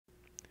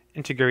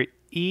integrate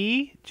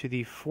e to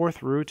the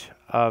fourth root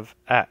of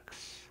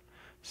x.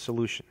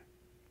 Solution.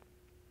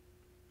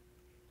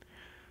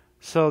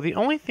 So the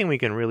only thing we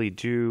can really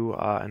do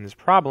in this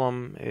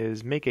problem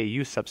is make a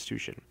u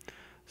substitution.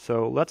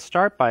 So let's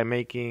start by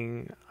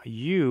making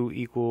u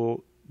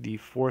equal the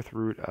fourth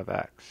root of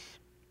x.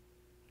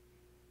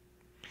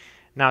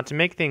 Now, to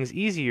make things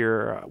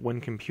easier when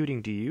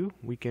computing du,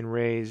 we can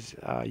raise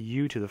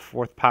u to the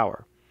fourth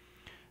power.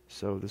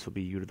 So this will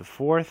be u to the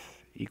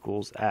fourth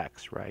equals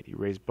x, right? You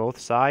raise both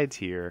sides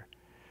here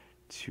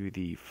to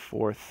the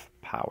fourth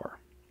power.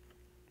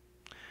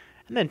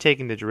 And then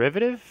taking the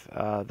derivative,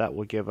 that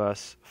will give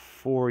us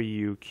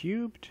 4u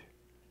cubed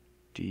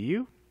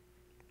du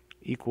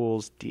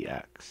equals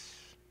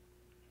dx.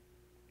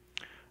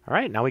 All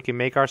right, now we can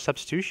make our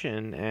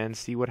substitution and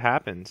see what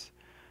happens.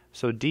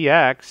 So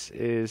dx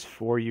is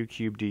 4u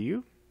cubed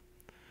du.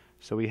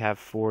 So we have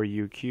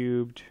 4u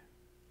cubed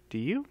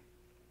du.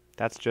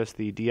 That's just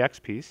the dx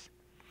piece.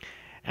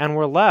 And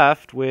we're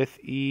left with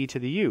e to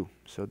the u.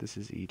 So this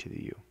is e to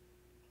the u.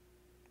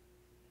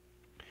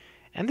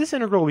 And this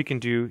integral we can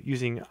do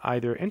using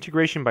either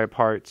integration by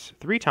parts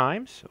 3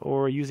 times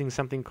or using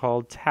something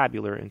called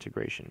tabular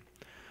integration.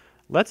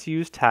 Let's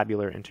use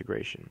tabular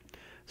integration.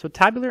 So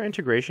tabular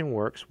integration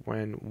works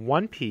when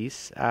one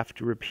piece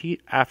after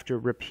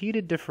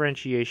repeated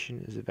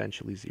differentiation is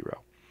eventually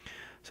 0.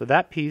 So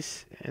that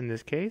piece in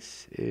this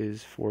case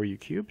is 4u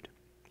cubed.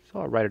 So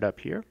I'll write it up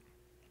here.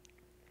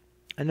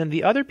 And then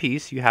the other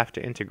piece you have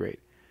to integrate.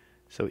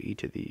 So e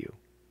to the u.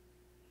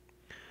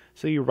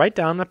 So you write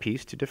down a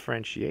piece to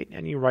differentiate,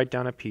 and you write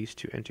down a piece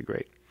to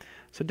integrate.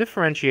 So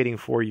differentiating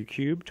 4u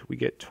cubed, we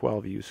get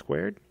 12u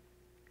squared.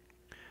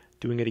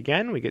 Doing it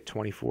again, we get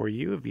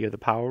 24u via the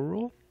power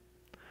rule.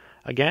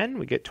 Again,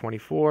 we get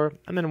 24,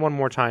 and then one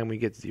more time we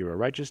get 0,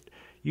 right? Just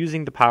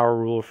using the power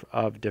rule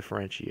of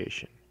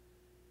differentiation.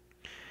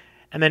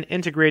 And then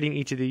integrating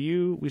e to the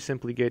u, we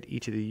simply get e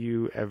to the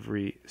u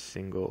every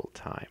single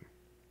time.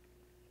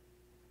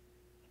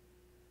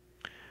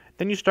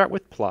 Then you start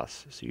with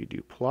plus. So you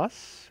do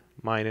plus,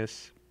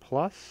 minus,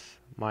 plus,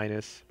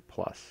 minus,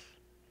 plus.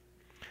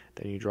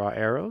 Then you draw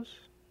arrows.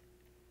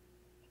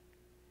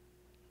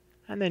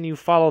 And then you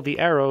follow the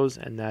arrows,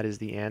 and that is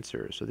the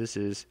answer. So this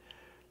is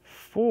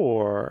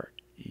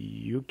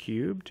 4u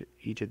cubed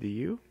e to the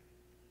u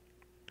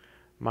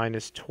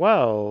minus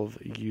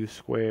 12u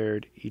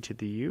squared e to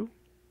the u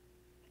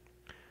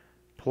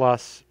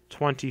plus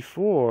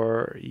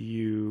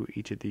 24u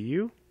e to the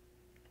u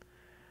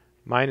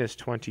minus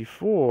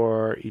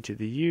 24 e to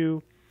the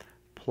u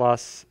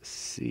plus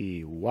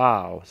c.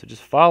 Wow. So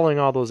just following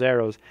all those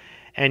arrows.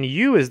 And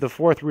u is the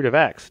fourth root of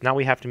x. Now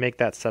we have to make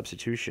that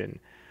substitution.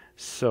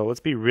 So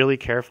let's be really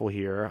careful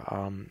here.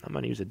 I'm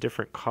going to use a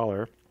different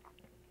color.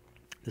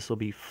 This will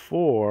be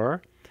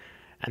 4,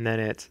 and then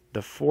it's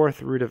the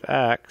fourth root of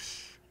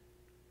x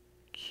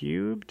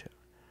cubed.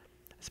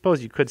 I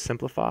suppose you could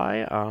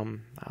simplify.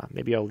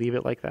 Maybe I'll leave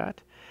it like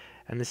that.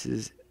 And this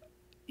is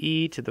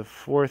e to the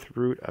fourth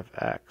root of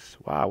x.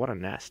 Wow, what a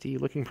nasty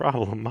looking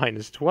problem.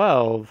 Minus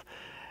 12.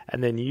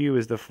 And then u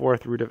is the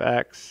fourth root of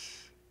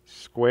x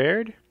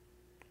squared.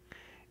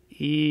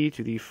 E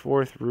to the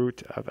fourth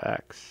root of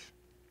x.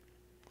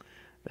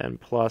 Then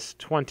plus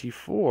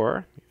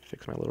 24.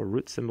 Fix my little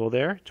root symbol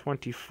there.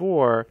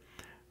 24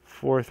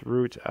 fourth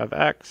root of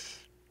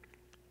x.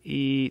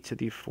 E to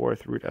the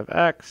fourth root of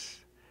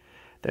x.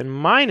 Then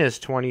minus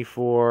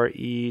 24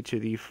 e to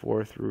the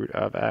fourth root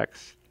of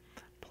x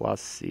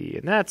plus c.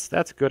 And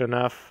that's good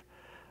enough.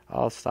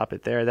 I'll stop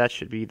it there. That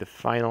should be the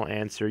final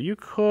answer. You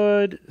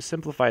could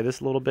simplify this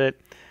a little bit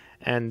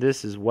and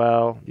this as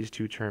well, these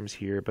two terms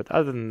here. But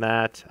other than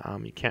that,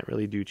 you can't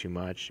really do too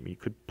much. I mean, you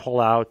could pull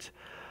out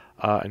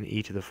an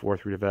e to the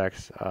fourth root of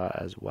x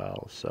as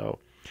well. So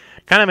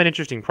kind of an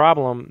interesting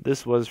problem.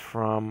 This was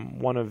from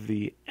one of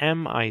the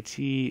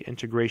MIT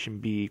Integration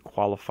B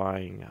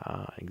qualifying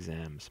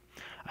exams.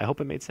 I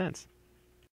hope it made sense.